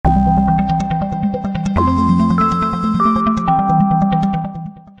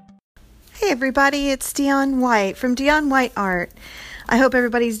everybody, it's Dionne White from Dionne White Art. I hope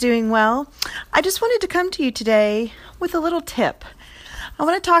everybody's doing well. I just wanted to come to you today with a little tip. I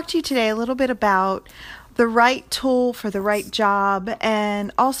want to talk to you today a little bit about the right tool for the right job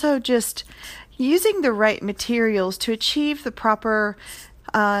and also just using the right materials to achieve the proper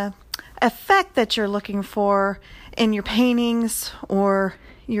effect that you're looking for in your paintings or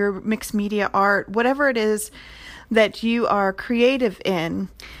your mixed media art, whatever it is that you are creative in.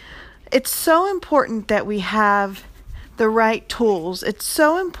 It's so important that we have the right tools. It's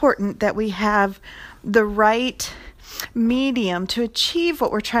so important that we have the right medium to achieve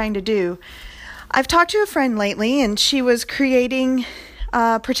what we're trying to do. I've talked to a friend lately, and she was creating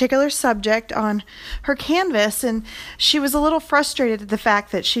a particular subject on her canvas, and she was a little frustrated at the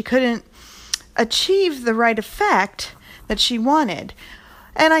fact that she couldn't achieve the right effect that she wanted.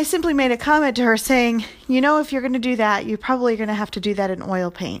 And I simply made a comment to her saying, if you're going to do that, you're probably going to have to do that in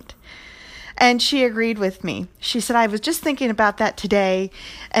oil paint. And she agreed with me. She said, I was just thinking about that today,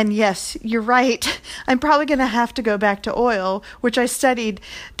 and yes, you're right. I'm probably going to have to go back to oil, which I studied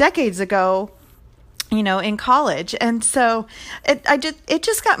decades ago, in college. And so it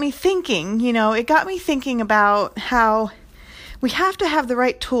just got me thinking, it got me thinking about how we have to have the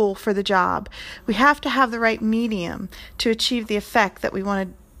right tool for the job. We have to have the right medium to achieve the effect that we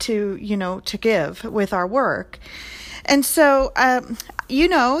wanted to give with our work. And so,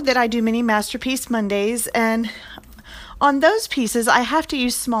 that I do mini Masterpiece Mondays, and on those pieces, I have to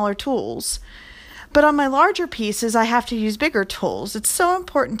use smaller tools. But on my larger pieces, I have to use bigger tools. It's so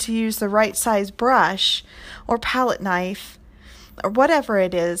important to use the right size brush or palette knife or whatever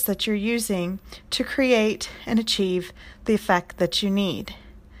it is that you're using to create and achieve the effect that you need.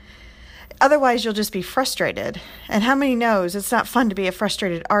 Otherwise, you'll just be frustrated. And how many knows it's not fun to be a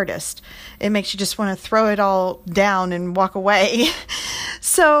frustrated artist? It makes you just want to throw it all down and walk away.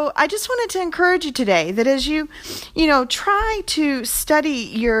 So I just wanted to encourage you today that as you try to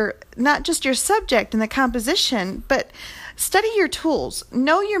study not just your subject and the composition, but study your tools,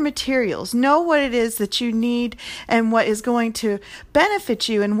 know your materials, know what it is that you need and what is going to benefit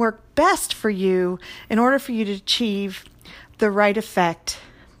you and work best for you in order for you to achieve the right effect,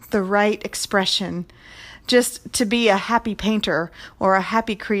 the right expression, just to be a happy painter or a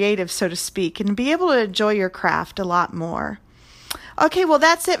happy creative, so to speak, and be able to enjoy your craft a lot more. Okay, well,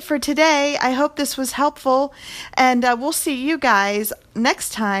 that's it for today. I hope this was helpful, and we'll see you guys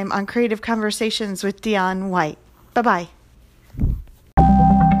next time on Creative Conversations with Dionne White. Bye-bye.